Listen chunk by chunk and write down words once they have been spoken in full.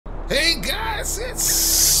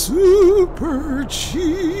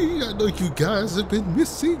Bergie, I know you guys have been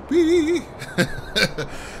missing me.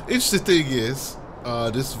 Interesting thing is,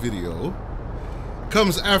 this video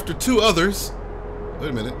comes after two others. Wait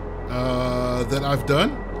a minute. That I've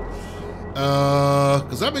done.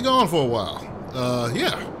 Because I've been gone for a while.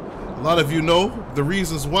 Yeah. A lot of you know the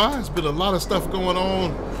reasons why. There's been a lot of stuff going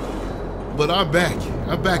on. But I'm back.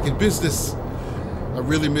 I'm back in business. I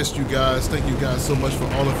really missed you guys. Thank you guys so much for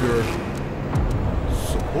all of your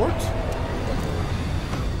support.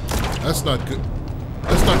 That's not good.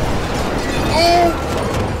 That's not. Oh!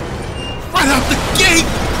 Right out the gate!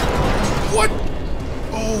 What?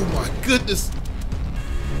 Oh my goodness.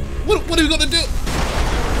 What are we gonna do?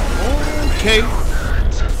 Okay.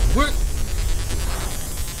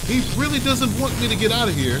 He really doesn't want me to get out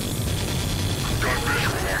of here. Got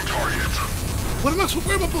visual on target. What am I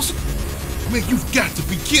supposed to? Man, you've got to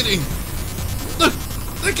be kidding. Look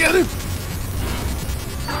at him.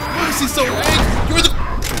 Why is he so angry?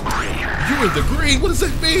 You're in the green. What does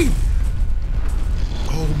that mean?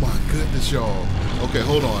 Oh my goodness, y'all. Okay,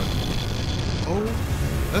 hold on. Oh,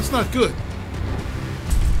 that's not good.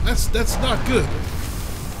 That's not good.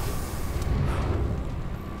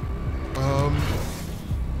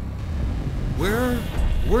 Where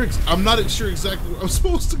I'm not sure exactly where I'm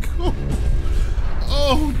supposed to go.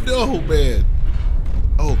 Oh no, man.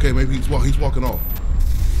 Oh, okay, maybe he's walking off.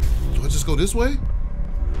 Do I just go this way?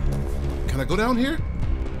 Can I go down here?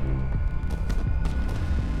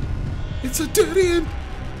 It's a dead end.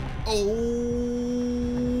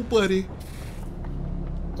 Oh, buddy.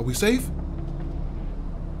 Are we safe?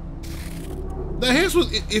 Now here's what,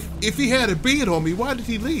 if he had a bead on me, why did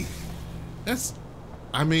he leave?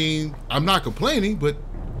 I mean, I'm not complaining, but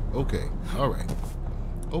okay, all right.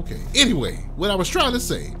 Okay, anyway, what I was trying to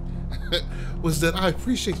say was that I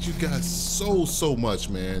appreciate you guys so much,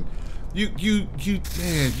 man. You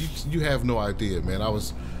have no idea, man. I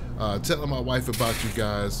was telling my wife about you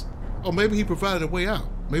guys. Oh, maybe he provided a way out.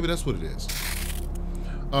 Maybe that's what it is.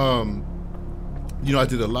 You know, I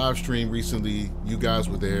did a live stream recently. You guys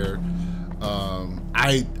were there.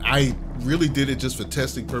 I really did it just for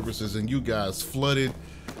testing purposes, and you guys flooded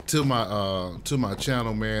to my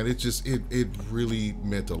channel, man. It really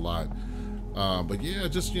meant a lot. But yeah,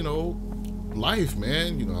 just, you know, life,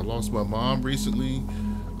 man. You know, I lost my mom recently.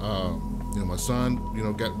 You know, my son, you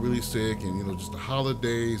know, got really sick, and, you know, just the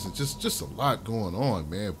holidays, and just a lot going on,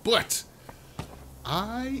 man. But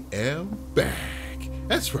I am back.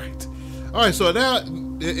 That's right. All right, so now,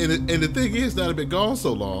 and the thing is, that I've been gone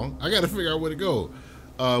so long, I got to figure out where to go.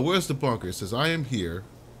 Where's the bunker? It says I am here.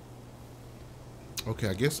 Okay,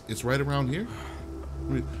 I guess it's right around here.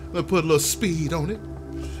 Let me put a little speed on it.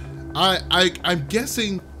 I'm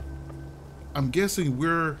guessing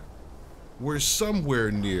we're somewhere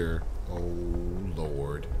near. Oh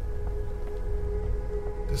Lord,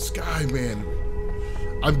 the sky, man.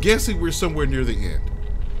 I'm guessing we're somewhere near the end.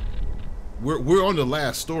 We're on the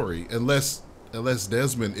last story, unless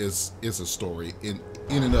Desmond is a story in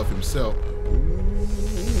and of himself.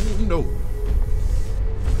 Ooh, no.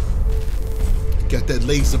 Got that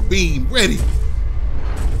laser beam ready.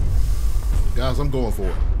 Guys, I'm going for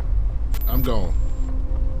it. I'm gone.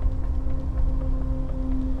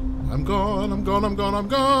 I'm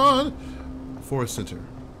gone. Forest Center.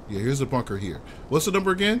 Yeah, here's a bunker here. What's the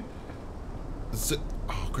number again?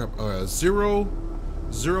 Oh crap.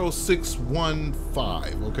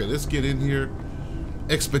 00615. Okay, let's get in here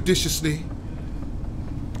expeditiously.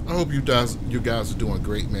 I hope you guys are doing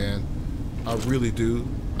great, man. I really do.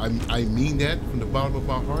 I mean that from the bottom of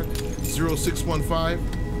my heart. 0615.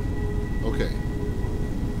 Okay.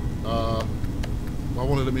 Why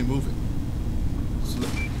won't it let me move it?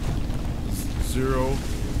 Zero.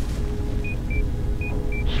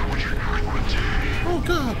 Oh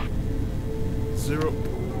God.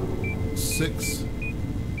 0615.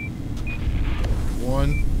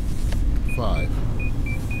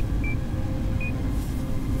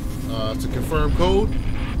 To confirm code.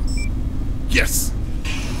 Yes.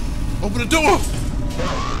 Open the door.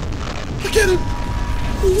 Look at him.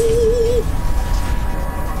 Ooh.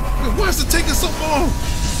 Why is it taking so long?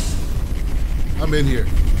 I'm in here.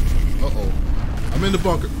 Uh-oh. I'm in the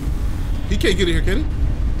bunker. He can't get in here, can he?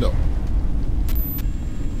 No.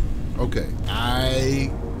 Okay.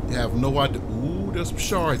 I have no idea. Ooh, there's some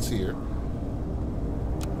shards here.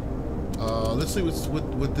 Let's see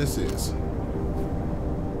what this is.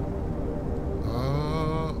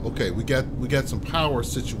 Okay, we got some power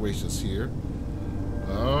situations here.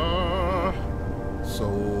 So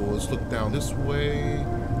let's look down this way.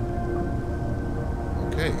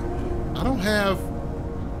 Okay. I don't have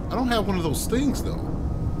one of those things though.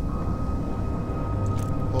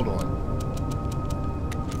 Hold on.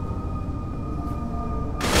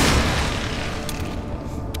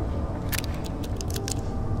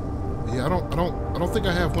 don't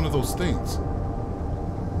think I have one of those things.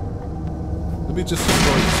 Let me just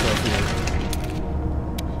destroy this stuff here.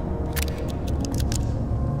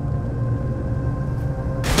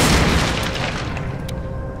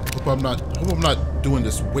 Hope I'm not doing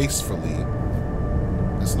this wastefully.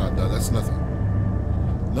 That's not done. That's nothing.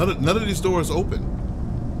 None of these doors open.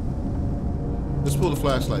 Let's pull the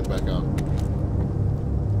flashlight back out.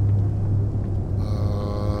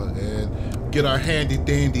 And get our handy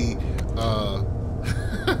dandy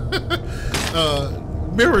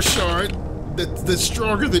mirror shard that's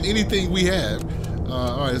stronger than anything we have.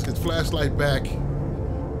 All right, let's get the flashlight back.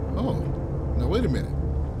 Oh, now wait a minute.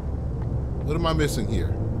 What am I missing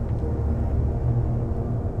here?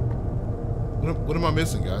 What am I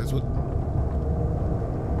missing, guys? What?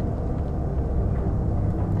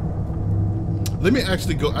 Let me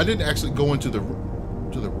actually go. I didn't actually go into the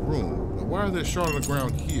room. Why are there shards on the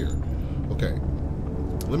ground here? Okay.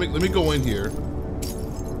 Let me go in here.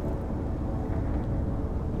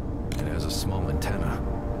 It has a small antenna.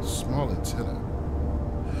 Small antenna.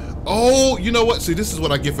 Oh, you know what? See, this is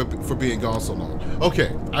what I get for being gone so long.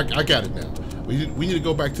 Okay, I got it now. We need to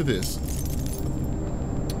go back to this.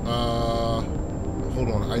 Hold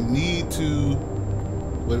on. I need to.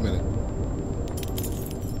 Wait a minute.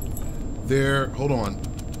 There. Hold on.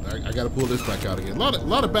 I got to pull this back out again. A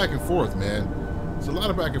lot of back and forth, man. It's a lot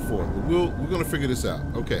of back and forth. But we're gonna figure this out.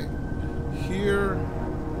 Okay. Here,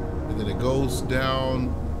 and then it goes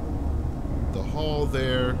down the hall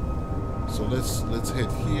there. So let's head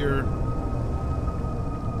here.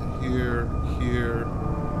 Here.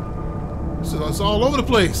 So it's all over the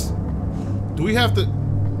place. Do we have to?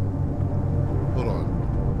 Hold on.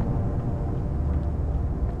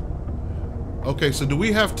 Okay, so do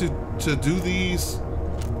we have to do these?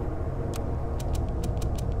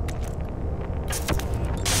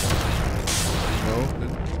 No,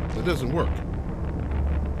 that doesn't work.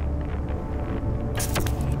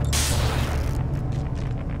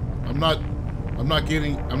 I'm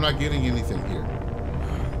not getting anything here.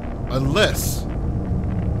 Unless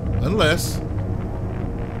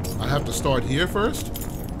I have to start here first.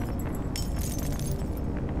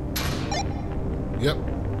 Yep.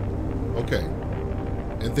 Okay.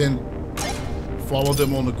 And then follow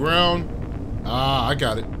them on the ground. Ah, I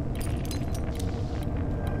got it.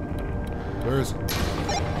 Where is it?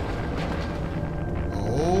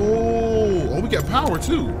 Oh, we got power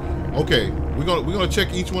too. Okay, we're gonna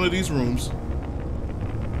check each one of these rooms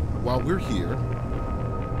while we're here.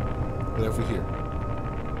 Whatever here.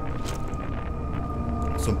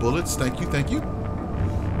 Some bullets. Thank you.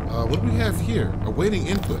 What do we have here? Awaiting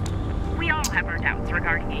input. We all have our doubts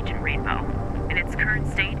regarding Agent Rainbow. In its current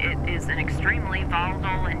state, it is an extremely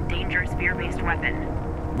volatile and dangerous fear-based weapon.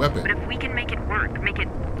 But if we can make it work, make it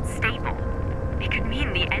stable, it could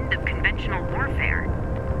mean the end of conventional warfare.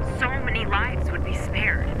 So many lives would be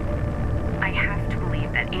spared. I have to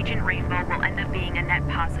believe that Agent Rainbow will end up being a net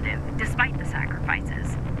positive, despite the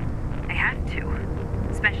sacrifices. I have to,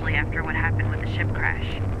 especially after what happened with the ship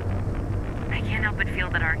crash. I can't help but feel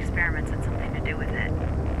that our experiments had something to do with it.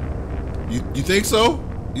 You think so?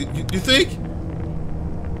 You think?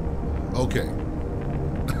 Okay.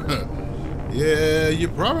 Yeah, you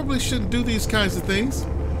probably shouldn't do these kinds of things.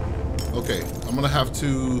 Okay, I'm gonna have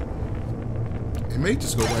to. It may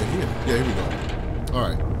just go right here. Yeah, here we go. All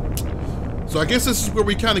right. So I guess this is where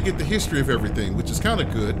we kind of get the history of everything, which is kind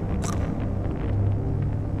of good.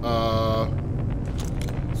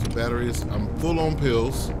 Some batteries. I'm full on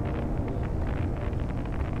pills. I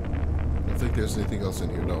don't think there's anything else in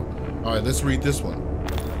here. No. All right, let's read this one.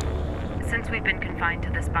 Since we've been confined to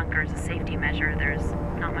this bunker as a safety measure, there's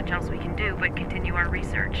not much else we can do but continue our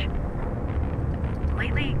research.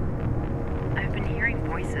 Lately, I've been hearing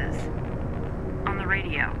voices on the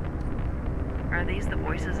radio. Are these the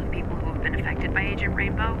voices of people who have been affected by Agent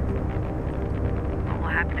Rainbow? What will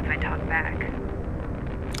happen if I talk back?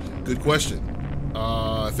 Good question.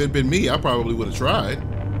 If it'd been me, I probably would have tried.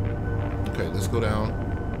 Okay, let's go down.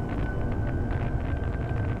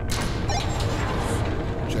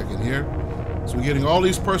 Check in here. So we're getting all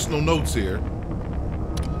these personal notes here.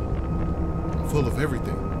 I'm full of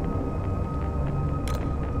everything.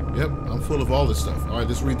 Yep, I'm full of all this stuff. All right,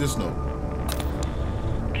 let's read this note.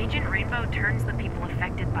 Agent Rainbow turns the people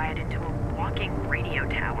affected by it into a walking radio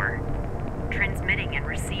tower, transmitting and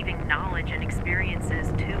receiving knowledge and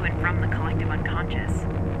experiences to and from the collective unconscious.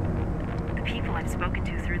 The people I've spoken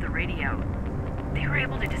to through the radio, they were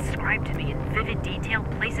able to describe to me in vivid detail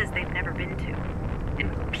places they've never been to,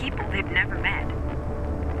 and people they've never met.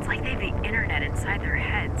 It's like they have the internet inside their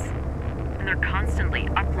heads, and they're constantly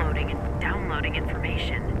uploading and downloading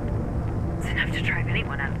information. It's enough to drive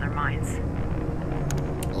anyone out of their minds.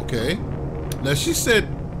 Okay. Now she said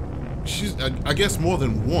she's, I guess, more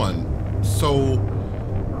than one. So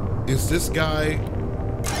is this guy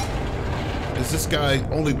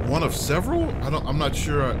only one of several? I'm not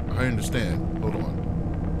sure I understand. Hold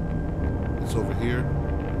on. It's over here.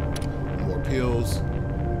 More pills.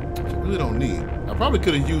 Which I really don't need. I probably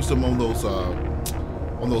could have used them on those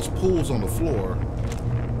pools on the floor.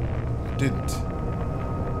 I didn't.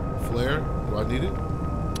 Flare. Do I need it?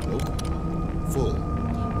 Nope. Full.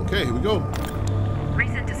 Okay, here we go.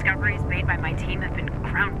 Recent discoveries made by my team have been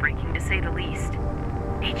groundbreaking, to say the least.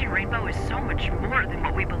 Agent Rainbow is so much more than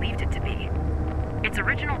what we believed it to be. Its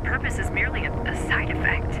original purpose is merely a side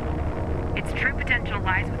effect. Its true potential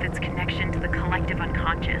lies with its connection to the collective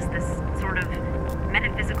unconscious, this sort of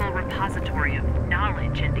metaphysical repository of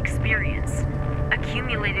knowledge and experience,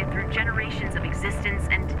 accumulated through generations of existence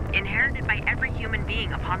and inherited by every human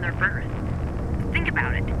being upon their birth. Think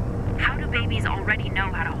about it. How do babies already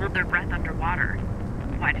know how to hold their breath underwater?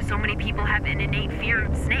 Why do so many people have an innate fear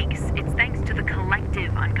of snakes? It's thanks to the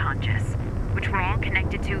collective unconscious, which we're all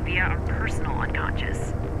connected to via our personal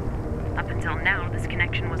unconscious. Up until now, this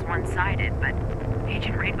connection was one-sided, but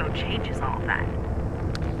Agent Rainbow changes all of that.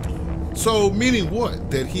 So, meaning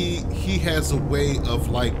what? That he has a way of,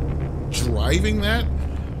 like, driving that?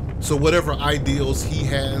 So whatever ideals he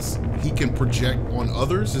has, he can project on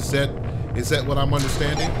others? Is that what I'm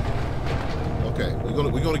understanding? Okay,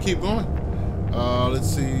 we're gonna keep going. Let's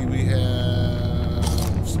see, we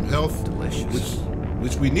have some health, delicious,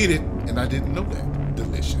 which we needed, and I didn't know that.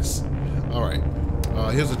 Delicious. All right,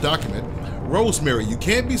 here's a document. Rosemary, you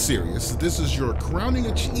can't be serious. This is your crowning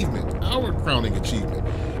achievement, our crowning achievement.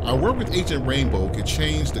 Our work with Agent Rainbow could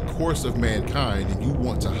change the course of mankind, and you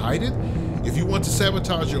want to hide it? If you want to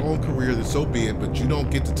sabotage your own career, then so be it, but you don't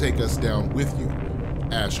get to take us down with you.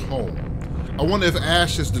 Ash Home. I wonder if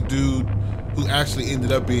Ash is the dude who actually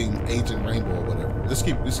ended up being Agent Rainbow or whatever. Let's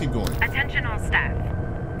keep going. Attention all staff.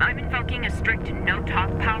 I'm invoking a strict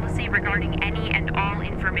no-talk policy regarding any and all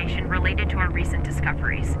information related to our recent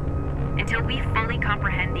discoveries. Until we fully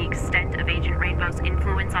comprehend the extent of Agent Rainbow's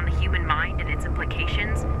influence on the human mind and its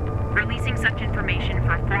implications, releasing such information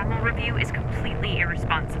for a formal review is completely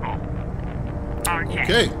irresponsible.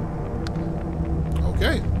 RJ.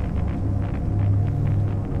 Okay.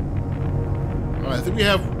 All right, I think we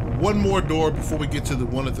have one more door before we get to the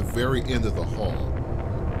one at the very end of the hall.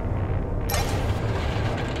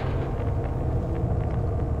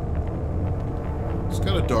 It's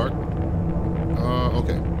kind of dark.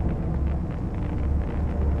 Okay.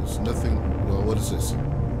 There's nothing. Well, what is this?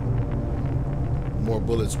 More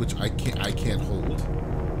bullets, which I can't hold.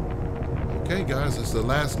 Okay, guys, it's the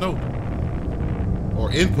last note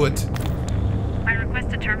or input. My request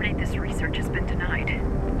to terminate this research has been denied.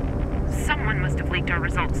 Someone must have leaked our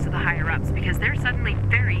results to the higher-ups because they're suddenly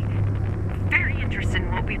very, very interested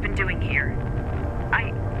in what we've been doing here.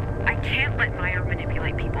 I can't let Meyer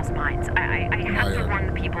manipulate people's minds. I have to warn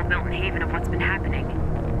the people of Milton Haven of what's been happening.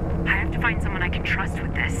 I have to find someone I can trust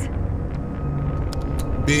with this.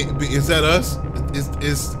 Is that us?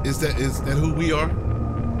 Is that who we are?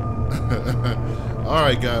 All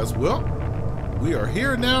right, guys. Well, we are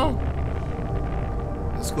here now.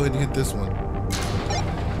 Let's go ahead and hit this one.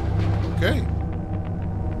 Okay.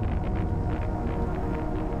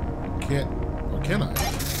 Can I?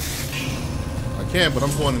 I can, but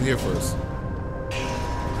I'm going in here first.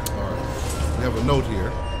 Alright. We have a note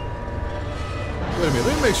here. Wait a minute.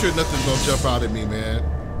 Let me make sure nothing's going to jump out at me, man.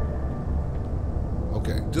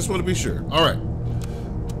 Okay. Just want to be sure. Alright.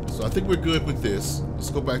 So I think we're good with this. Let's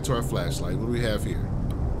go back to our flashlight. What do we have here?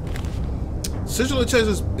 Central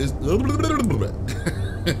Intelligence is...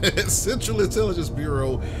 Central Intelligence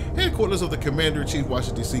Bureau, headquarters of the Commander-in-Chief,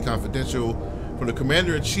 Washington, D.C. Confidential, from the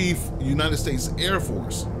Commander-in-Chief, United States Air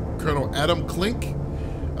Force, Colonel Adam Klink,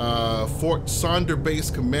 Fort Sonder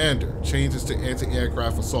Base Commander, changes to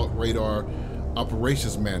anti-aircraft assault radar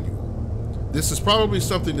operations manual. This is probably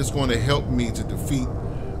something that's going to help me to defeat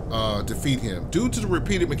him. Due to the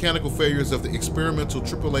repeated mechanical failures of the experimental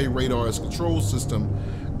AAA radar's control system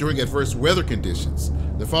during adverse weather conditions,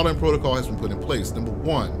 the following protocol has been put in place. Number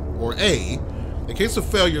 1, or A, in case of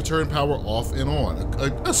failure, turn power off and on.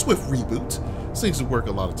 A swift reboot seems to work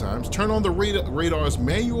a lot of times. Turn on the radar's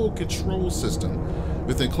manual control system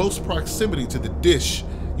within close proximity to the dish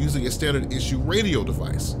using a standard issue radio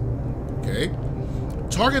device. Okay.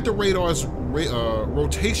 Target the radar's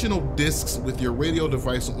rotational discs with your radio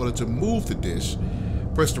device in order to move the dish.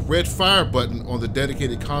 Press the red fire button on the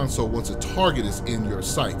dedicated console once a target is in your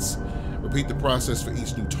sights. Repeat the process for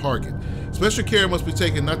each new target. Special care must be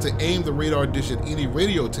taken not to aim the radar dish at any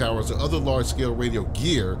radio towers or other large-scale radio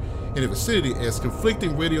gear in the vicinity, as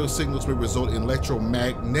conflicting radio signals may result in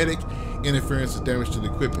electromagnetic interference and damage to the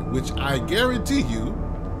equipment, which I guarantee you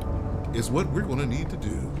is what we're going to need to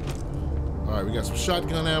do. All right, we got some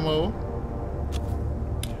shotgun ammo,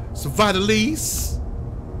 some Vitalise.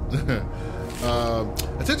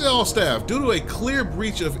 Attention all staff, due to a clear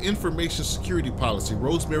breach of information security policy,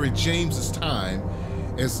 Rosemary James's time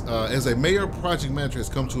as a mayor project manager has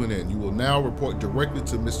come to an end. You will now report directly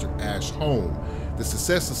to Mr. Ash Holm. The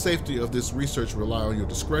success and safety of this research rely on your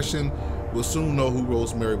discretion. We'll soon know who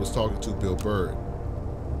Rosemary was talking to, Bill Bird.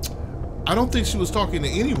 I don't think she was talking to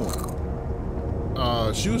anyone.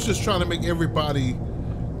 She was just trying to make everybody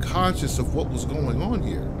conscious of what was going on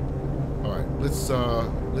here. All right, let's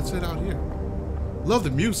head out here. Love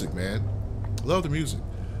the music, man. Love the music.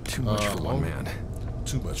 Too much for one man.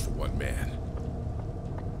 Too much for one man.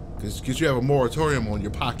 Because you have a moratorium on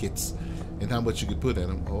your pockets and how much you could put in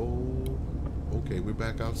them. Oh, okay, we're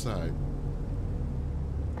back outside.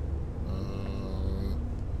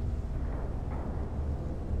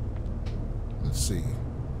 Let's see.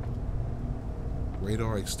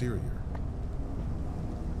 Radar exterior.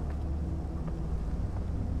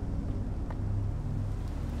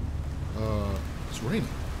 It's raining.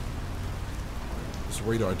 It's a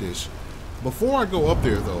radar dish. Before I go up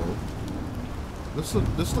there, though, let's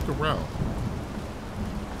look around.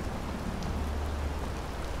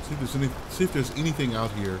 See if there's anything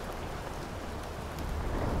out here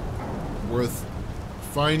worth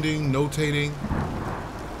finding, notating.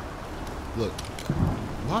 Look,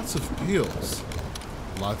 lots of pills,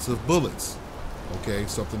 lots of bullets. Okay,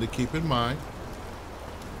 something to keep in mind.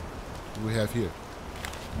 What do we have here?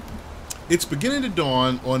 It's beginning to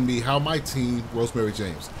dawn on me how my team, Rosemary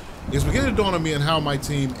James, it's beginning to dawn on me and how my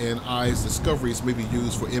team and I's discoveries may be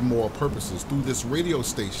used for immoral purposes. Through this radio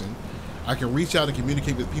station, I can reach out and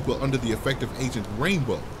communicate with people under the effect of Agent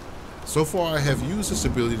Rainbow. So far, I have used this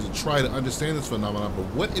ability to try to understand this phenomenon, but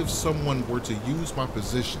what if someone were to use my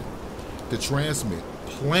position to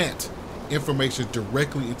plant information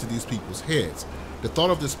directly into these people's heads? The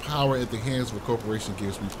thought of this power at the hands of a corporation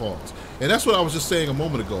gives me pause. And that's what I was just saying a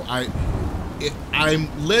moment ago. I'm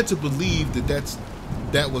led to believe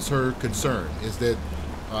that was her concern, is that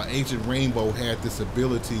Agent Rainbow had this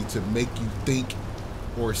ability to make you think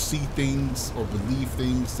or see things or believe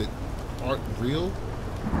things that aren't real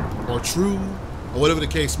or true or whatever the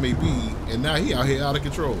case may be. And now he out here out of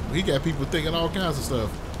control. He got people thinking all kinds of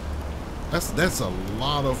stuff. That's a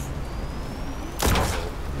lot of...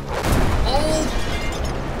 Oh!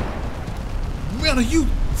 Man, are you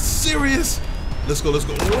serious? Let's go, let's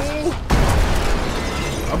go. Oh!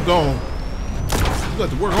 I'm gone. You got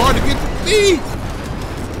to work hard to get to me.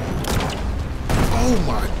 Oh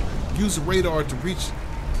my. Use the radar to reach.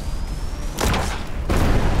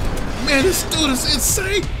 Man, this dude is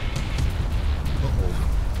insane. Uh-oh.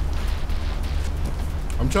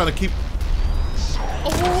 I'm trying to keep...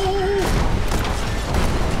 Oh!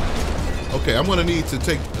 Okay, I'm gonna need to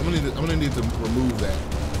take... I'm gonna need to remove that.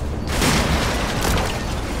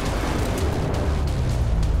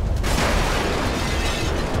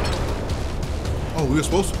 Oh, we were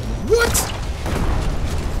supposed to... What?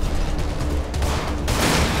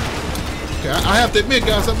 Okay, I have to admit,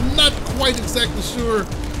 guys, I'm not quite exactly sure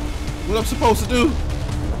what I'm supposed to do.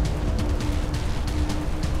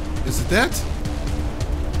 Is it that?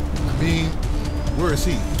 I mean, where is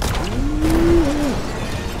he? Ooh.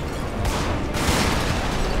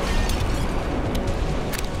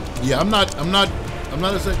 Yeah, I'm not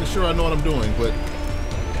exactly sure I know what I'm doing, but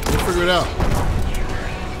we'll figure it out.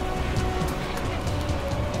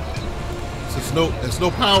 There's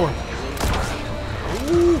no power.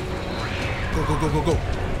 Ooh. Go, go, go, go, go. I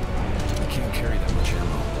can't carry that much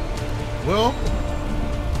ammo. Well.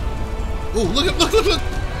 Oh, look.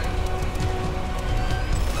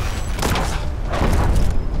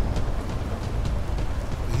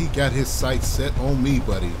 He got his sights set on me,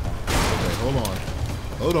 buddy. Okay,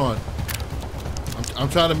 hold on. I'm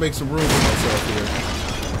trying to make some room for myself here.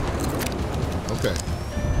 Okay.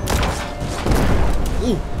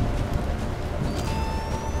 Ooh.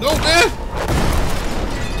 No, man!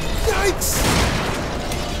 Yikes!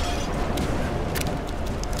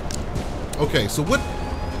 Okay, so what?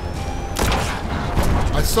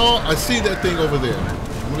 I see that thing over there.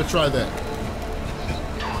 I'm gonna try that.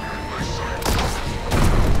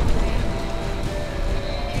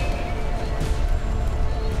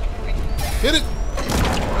 Hit it!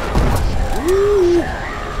 Woo!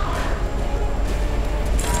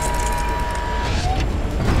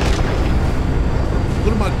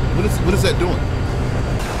 What What is that doing?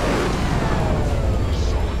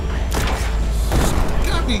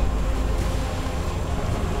 Got me.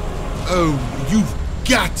 Oh, you've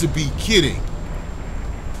got to be kidding.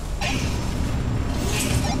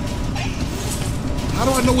 How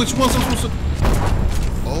do I know which ones I'm supposed to?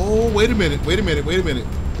 Oh, wait a minute. Wait a minute. Wait a minute.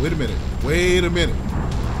 Wait a minute. Wait a minute.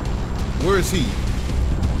 Where is he?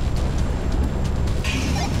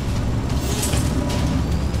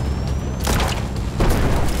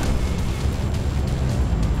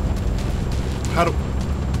 How do...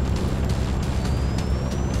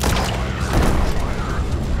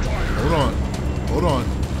 Hold on. Hold on.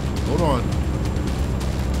 Hold on.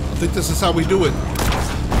 I think this is how we do it.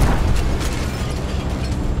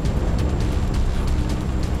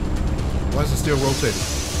 Why is it still rotating?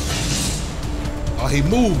 Oh, he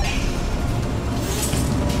moved.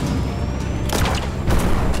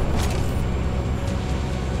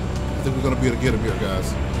 I think we're going to be able to get him here,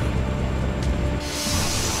 guys.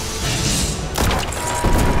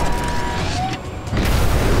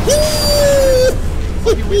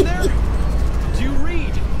 Are you in there? Do you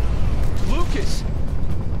read? Lucas!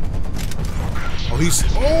 Oh, he's...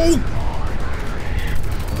 Oh!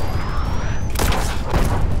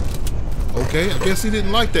 Okay, I guess he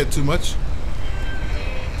didn't like that too much.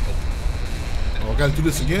 Oh, I gotta do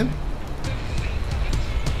this again?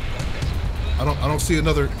 I don't see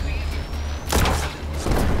another...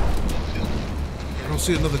 I don't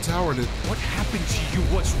see another tower that... What happened to you?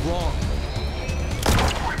 What's wrong?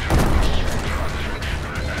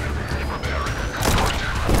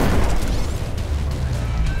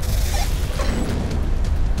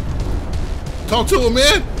 Talk to him,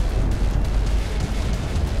 man!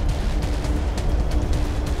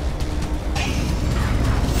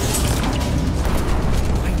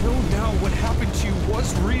 I know now what happened to you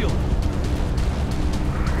was real.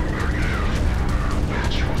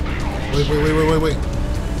 Wait.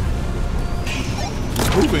 He's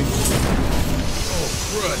moving. Oh,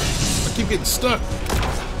 crud. I keep getting stuck.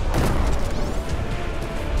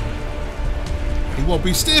 He won't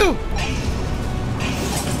be still.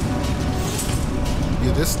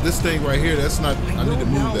 Yeah, this thing right here, that's not... I need to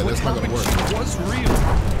move that. That's not going to work. Was real.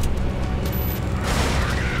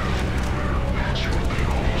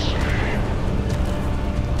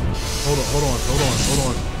 Hold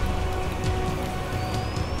on.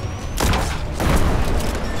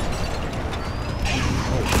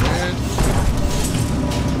 Oh, man.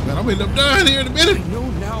 Man, I'm ending up dying here in a minute. I know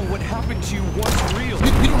now what happened to you was real.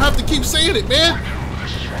 You don't have to keep saying it, man.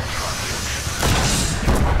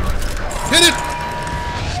 Hit it.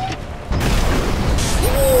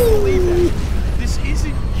 Believe it. This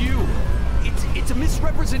isn't you. It's a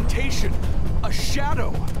misrepresentation. A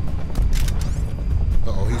shadow.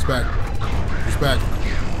 Uh-oh, he's back. He's back.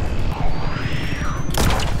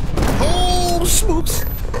 Oh, smokes.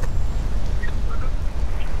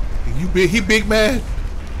 He big mad.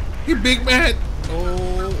 He big mad.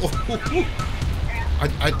 Oh.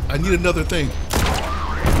 I need another thing.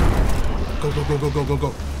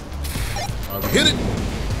 Go. All right, hit it.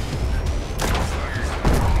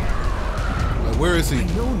 Where is he? I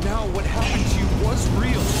know now what happened to you was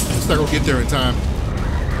real. It's not gonna get there in time.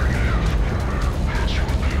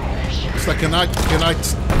 It's like, can I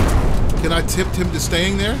tempt him to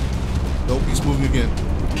staying there? Nope, he's moving again.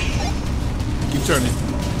 Keep turning.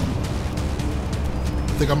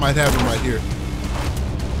 I think I might have him right here.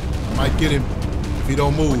 I might get him if he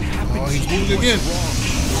don't move. Oh, he's moving again.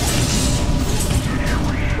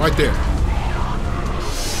 Right there.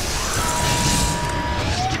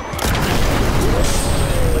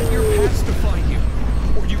 Define you,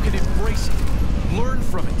 or you can embrace it, learn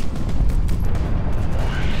from it.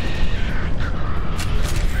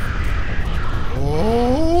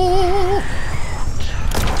 Oh!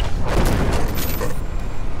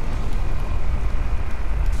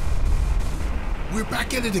 We're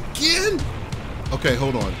back at it again? Okay,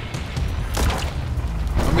 hold on.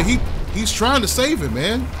 I mean, he's trying to save him,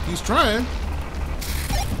 man. He's trying.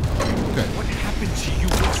 Okay. What happened to you?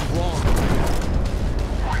 What's wrong?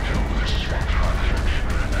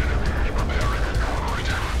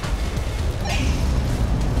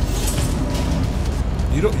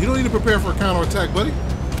 You don't need to prepare for a counterattack, buddy.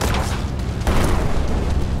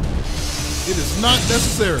 It is not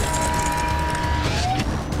necessary.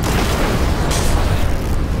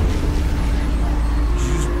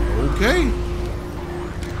 Okay.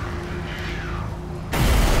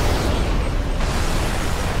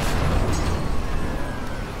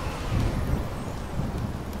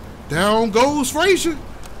 Down goes Frazier.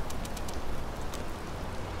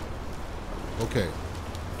 Okay.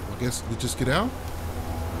 I guess we just get out.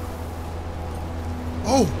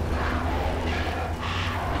 Oh!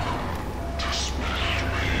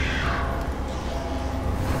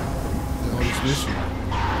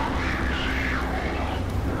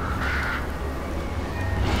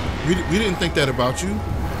 We didn't think that about you.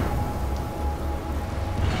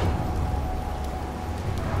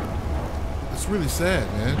 It's really sad,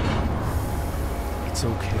 man. It's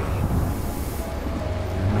okay.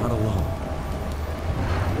 You're not alone.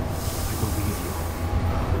 I believe you.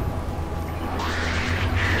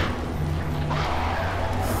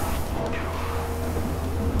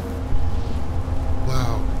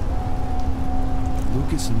 Wow.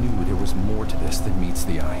 Lucas knew there was more to this than meets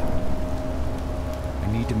the eye. I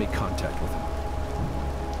need to make contact with him.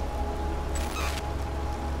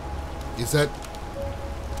 Is that...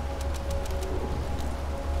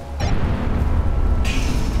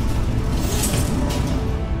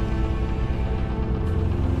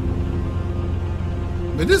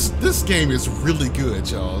 Man, this game is really good,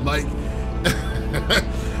 y'all. Like,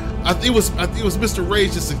 I think it was Mr.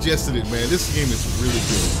 Rage that suggested it, man. This game is really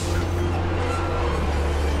good.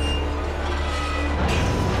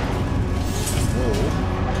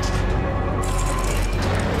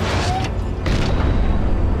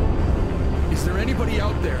 Is there anybody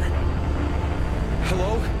out there?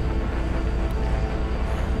 Hello?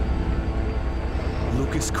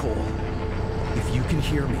 Lucas Cole, if you can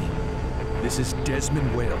hear me, this is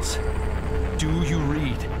Desmond Wales. Do you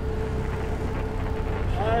read?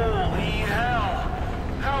 Holy hell!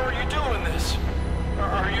 How are you doing this?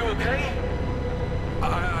 Are you okay?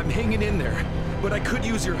 I'm hanging in there, but I could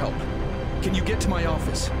use your help. Can you get to my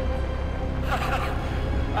office?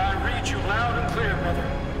 I read you loud and clear, brother.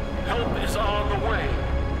 Help is on the way.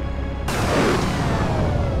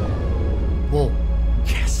 Whoa.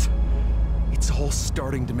 Yes. It's all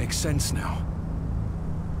starting to make sense now.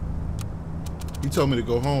 You told me to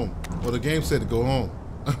go home. Well, the game said to go home.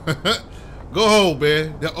 Go home,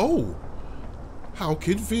 man. Oh, how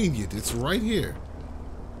convenient. It's right here.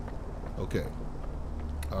 Okay.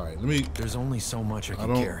 All right, let me... There's only so much I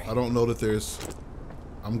can carry. I don't know that there's...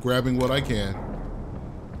 I'm grabbing what I can.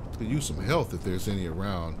 Could use some health if there's any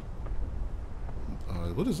around.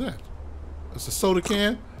 What is that? It's a soda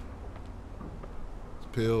can? It's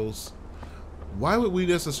pills. Why would we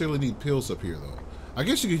necessarily need pills up here, though? I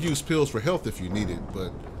guess you could use pills for health if you need it,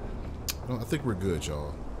 but I think we're good,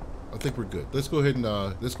 y'all. I think we're good. Let's go ahead and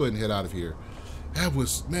head out of here. That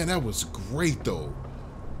was great, though.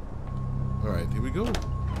 All right, here we go.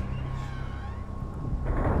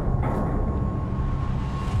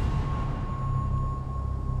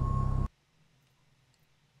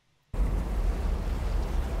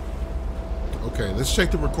 Okay, let's check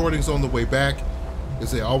the recordings on the way back,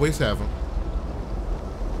 as they always have them.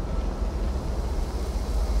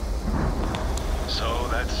 So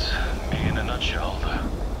that's me in a nutshell, the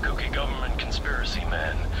kooky government conspiracy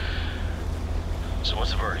man. So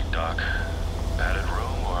what's the verdict, Doc? Padded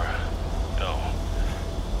room or no?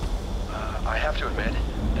 I have to admit,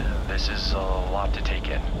 this is a lot to take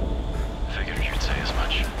in. Figured you'd say as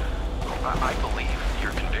much. I believe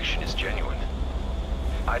your conviction is genuine.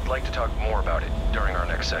 I'd like to talk more about it during our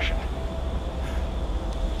next session.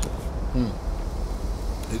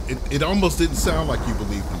 It almost didn't sound like you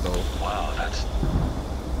believed him, though. Wow, that's...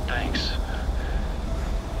 Thanks.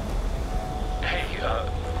 Hey,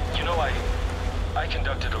 you know, I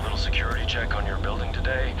conducted a little security check on your building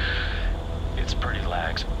today. It's pretty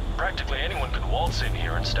lax. Practically anyone could waltz in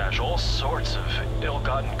here and stash all sorts of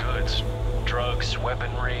ill-gotten goods. Drugs,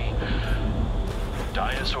 weaponry,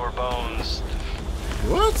 dinosaur bones.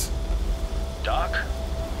 What? Doc?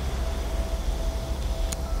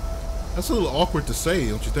 That's a little awkward to say,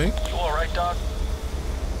 don't you think? You alright, Doc?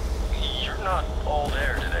 You're not all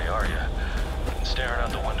there today, are you? Staring out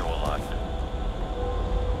the window a lot.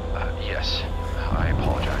 Yes. I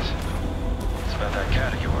apologize. It's about that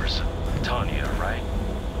cat of yours, Tonia, right?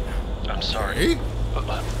 I'm sorry. Hey?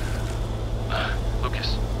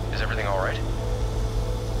 Lucas, is everything alright?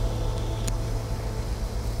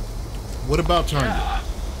 What about Tonia? Yeah.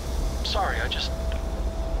 Sorry,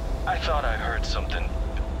 I thought I heard something.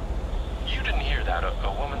 You didn't hear that,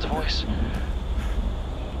 a woman's voice?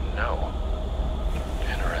 No.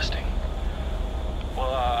 Interesting.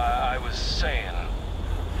 Well, I was saying...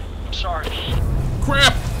 Sorry.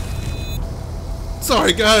 Crap!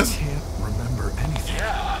 Sorry, guys. I can't remember anything.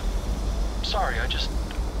 Yeah. Sorry,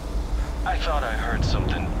 I thought I heard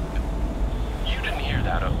something. You didn't hear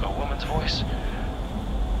that, a woman's voice?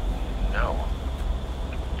 No.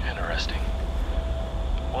 Interesting.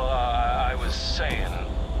 Well, I was saying...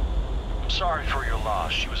 Sorry for your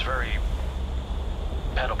loss. She was very...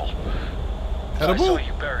 pettable. I saw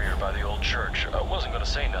you bury her by the old church. I wasn't gonna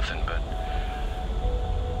say nothing, but...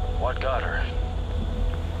 What got her?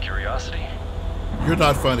 Curiosity? You're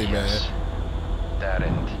not funny, Yes. man. That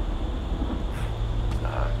and...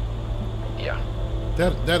 yeah.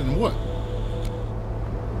 That and what?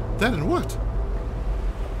 That and what?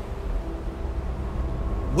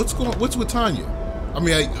 What's with Tonia? I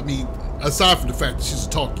mean, aside from the fact that she's a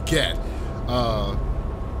talking cat,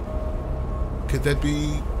 could that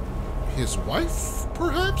be his wife,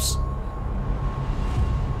 perhaps?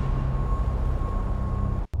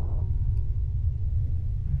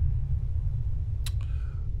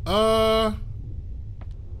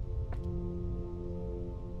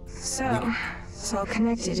 So, it's all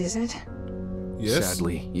connected, is it? Yes.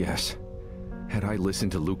 Sadly, yes. Had I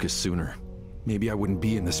listened to Lucas sooner, maybe I wouldn't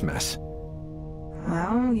be in this mess.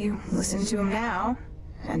 Well, you listened to him now,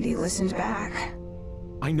 and he listened back.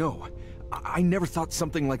 I know. I never thought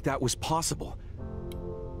something like that was possible.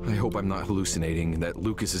 I hope I'm not hallucinating and that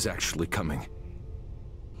Lucas is actually coming.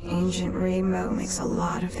 Ancient Rainbow makes a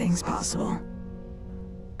lot of things possible.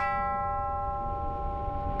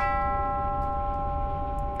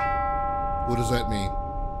 What does that mean?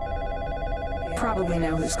 You probably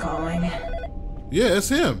know who's calling. Yeah, it's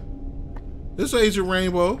him. It's Agent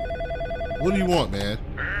Rainbow. What do you want, man?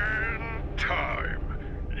 And time.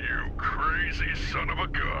 You crazy son of a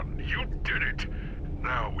gun. You did it.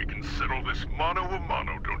 Now we can settle this mano a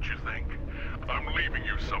mano, don't you think? I'm leaving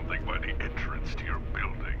you something by the entrance to your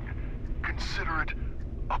building. Consider it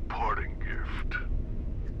a parting gift.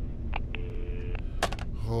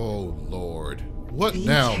 Oh, Lord. What Be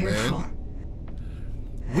now, careful. man?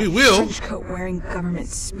 We will. Trench coat wearing government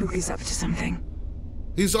spook is up to something.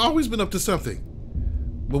 He's always been up to something.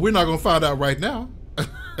 But we're not going to find out right now.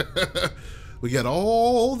 We got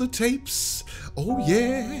all the tapes. Oh,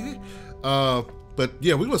 yeah. But,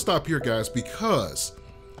 yeah, we're going to stop here, guys, because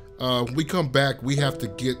when we come back, we have to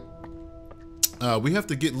get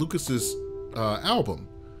Lucas's album.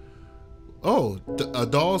 Oh, A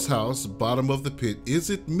Doll's House, Bottom of the Pit, Is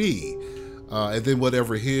It Me? And then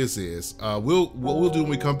whatever his is. What we'll do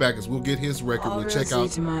when we come back is we'll get his record. All We'll check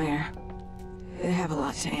out. to Meyer. They have a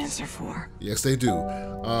lot to answer for. Yes, they do.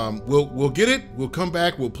 We'll get it. We'll come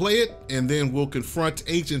back. We'll play it, and then we'll confront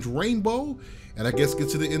Agent Rainbow, and I guess get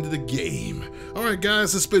to the end of the game. All right,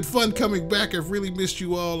 guys, it's been fun coming back. I've really missed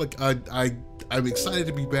you all. I'm excited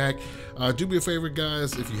to be back. Do me a favor,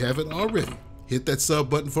 guys, if you haven't already. Hit that sub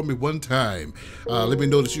button for me one time. Let me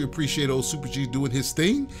know that you appreciate old Super G doing his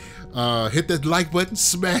thing. Hit that like button,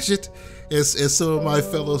 smash it. As some of my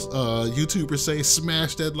fellow YouTubers say,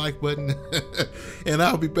 smash that like button. And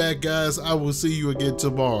I'll be back, guys. I will see you again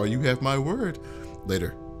tomorrow. You have my word.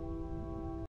 Later.